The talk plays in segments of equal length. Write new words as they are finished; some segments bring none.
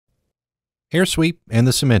AirSweep and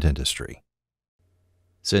the cement industry.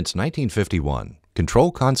 Since 1951,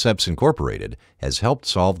 Control Concepts Incorporated has helped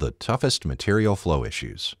solve the toughest material flow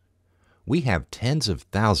issues. We have tens of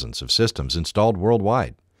thousands of systems installed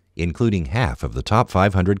worldwide, including half of the top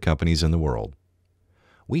 500 companies in the world.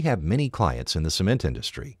 We have many clients in the cement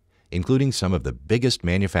industry, including some of the biggest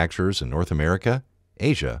manufacturers in North America,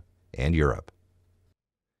 Asia, and Europe.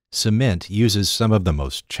 Cement uses some of the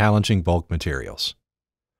most challenging bulk materials.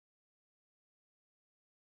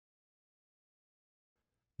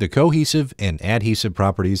 The cohesive and adhesive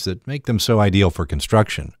properties that make them so ideal for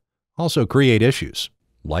construction also create issues,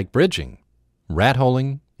 like bridging,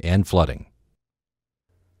 ratholing, and flooding.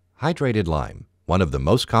 Hydrated lime, one of the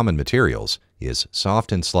most common materials, is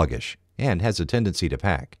soft and sluggish and has a tendency to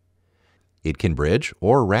pack. It can bridge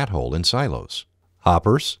or rathole in silos,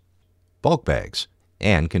 hoppers, bulk bags,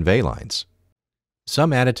 and convey lines. Some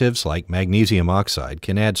additives like magnesium oxide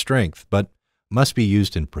can add strength, but must be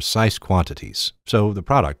used in precise quantities so the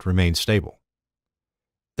product remains stable.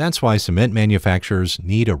 That's why cement manufacturers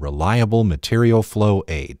need a reliable material flow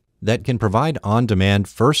aid that can provide on-demand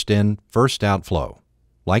first-in, first-out flow,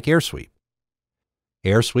 like AirSweep.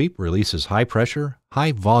 AirSweep releases high-pressure,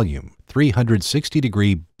 high-volume,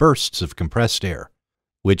 360-degree bursts of compressed air,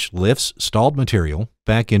 which lifts stalled material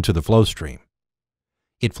back into the flow stream.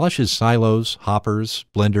 It flushes silos, hoppers,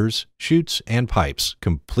 blenders, chutes, and pipes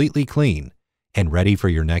completely clean and ready for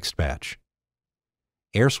your next batch.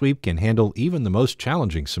 AirSweep can handle even the most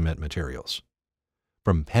challenging cement materials,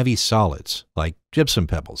 from heavy solids like gypsum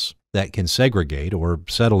pebbles that can segregate or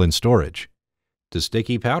settle in storage, to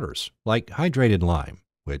sticky powders like hydrated lime,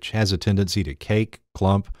 which has a tendency to cake,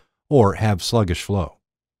 clump, or have sluggish flow.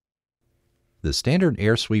 The standard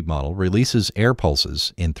AirSweep model releases air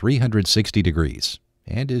pulses in 360 degrees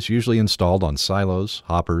and is usually installed on silos,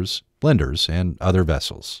 hoppers, blenders, and other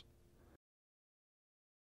vessels.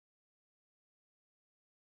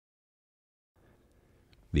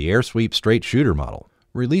 The AirSweep straight shooter model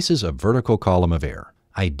releases a vertical column of air,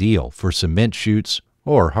 ideal for cement chutes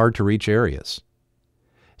or hard-to-reach areas.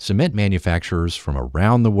 Cement manufacturers from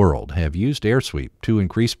around the world have used AirSweep to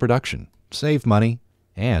increase production, save money,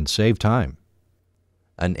 and save time.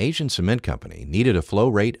 An Asian cement company needed a flow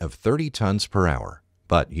rate of 30 tons per hour,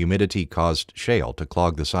 but humidity caused shale to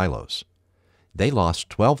clog the silos. They lost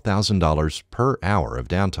 $12,000 per hour of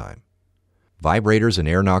downtime. Vibrators and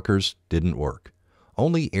air knockers didn't work.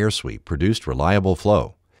 Only AirSweep produced reliable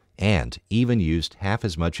flow and even used half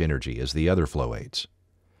as much energy as the other flow aids.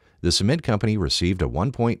 The cement company received a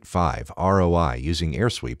 1.5 ROI using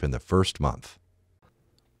AirSweep in the first month.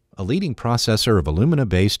 A leading processor of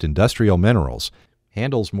alumina-based industrial minerals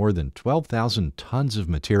handles more than 12,000 tons of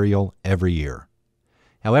material every year.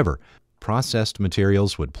 However, processed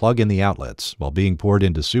materials would plug in the outlets while being poured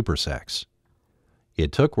into super sacks.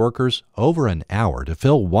 It took workers over an hour to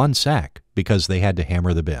fill one sack because they had to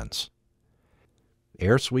hammer the bins.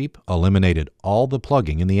 AirSweep eliminated all the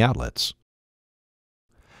plugging in the outlets,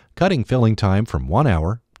 cutting filling time from 1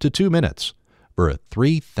 hour to 2 minutes for a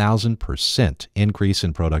 3,000% increase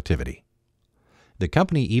in productivity. The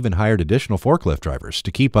company even hired additional forklift drivers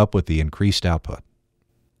to keep up with the increased output.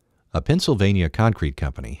 A Pennsylvania concrete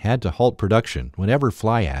company had to halt production whenever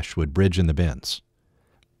fly ash would bridge in the bins.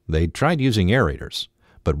 They tried using aerators,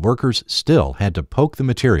 but workers still had to poke the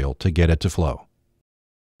material to get it to flow.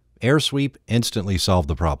 AirSweep instantly solved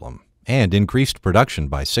the problem and increased production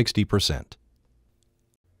by 60%.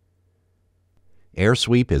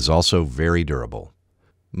 AirSweep is also very durable.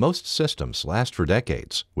 Most systems last for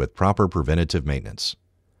decades with proper preventative maintenance.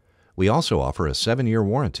 We also offer a 7-year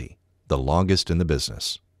warranty, the longest in the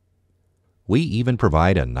business. We even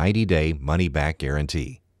provide a 90-day money-back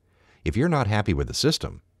guarantee. If you're not happy with the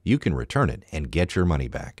system, you can return it and get your money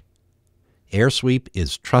back. AirSweep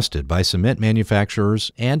is trusted by cement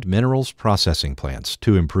manufacturers and minerals processing plants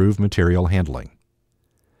to improve material handling.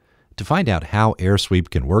 To find out how AirSweep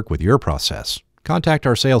can work with your process, contact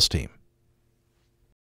our sales team.